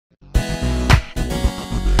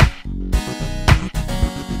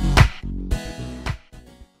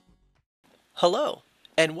Hello,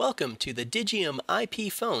 and welcome to the Digium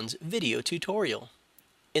IP Phones video tutorial.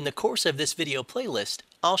 In the course of this video playlist,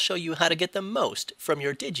 I'll show you how to get the most from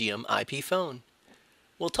your Digium IP phone.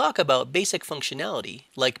 We'll talk about basic functionality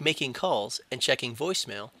like making calls and checking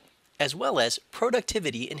voicemail, as well as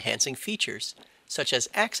productivity-enhancing features such as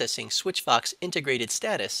accessing SwitchVox integrated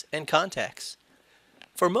status and contacts.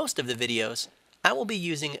 For most of the videos, I will be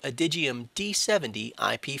using a Digium D70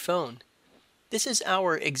 IP phone. This is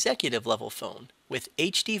our executive level phone with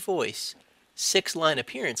HD voice, 6-line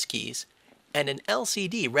appearance keys, and an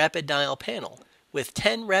LCD rapid dial panel with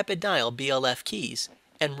 10 rapid dial BLF keys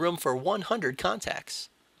and room for 100 contacts.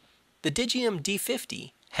 The Digium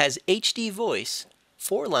D50 has HD voice,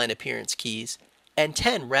 4-line appearance keys, and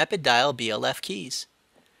 10 rapid dial BLF keys.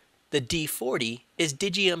 The D40 is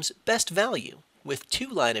Digium's best value with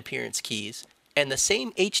 2-line appearance keys and the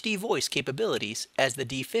same HD voice capabilities as the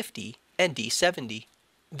D50 and D70.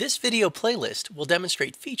 This video playlist will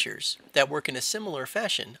demonstrate features that work in a similar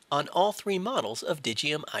fashion on all three models of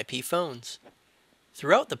Digium IP phones.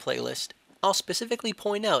 Throughout the playlist, I'll specifically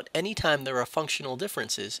point out any time there are functional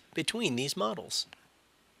differences between these models.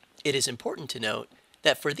 It is important to note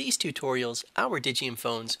that for these tutorials, our Digium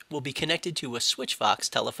phones will be connected to a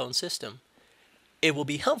SwitchVox telephone system. It will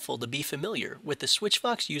be helpful to be familiar with the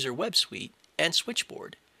SwitchVox user web suite and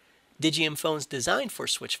switchboard. Digium phones designed for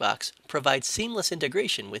SwitchVox provide seamless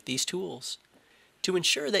integration with these tools. To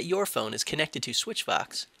ensure that your phone is connected to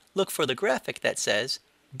SwitchVox, look for the graphic that says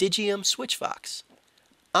Digium SwitchVox.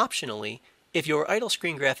 Optionally, if your idle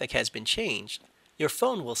screen graphic has been changed, your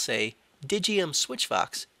phone will say Digium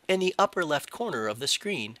SwitchVox in the upper left corner of the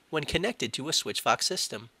screen when connected to a SwitchVox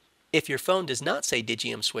system. If your phone does not say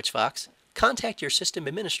Digium SwitchVox, contact your system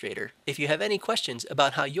administrator if you have any questions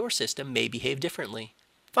about how your system may behave differently.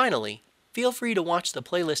 Finally, feel free to watch the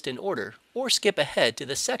playlist in order or skip ahead to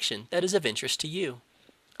the section that is of interest to you.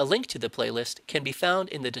 A link to the playlist can be found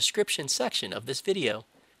in the description section of this video.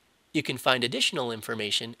 You can find additional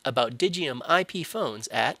information about Digium IP phones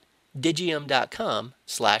at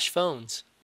digium.com/phones.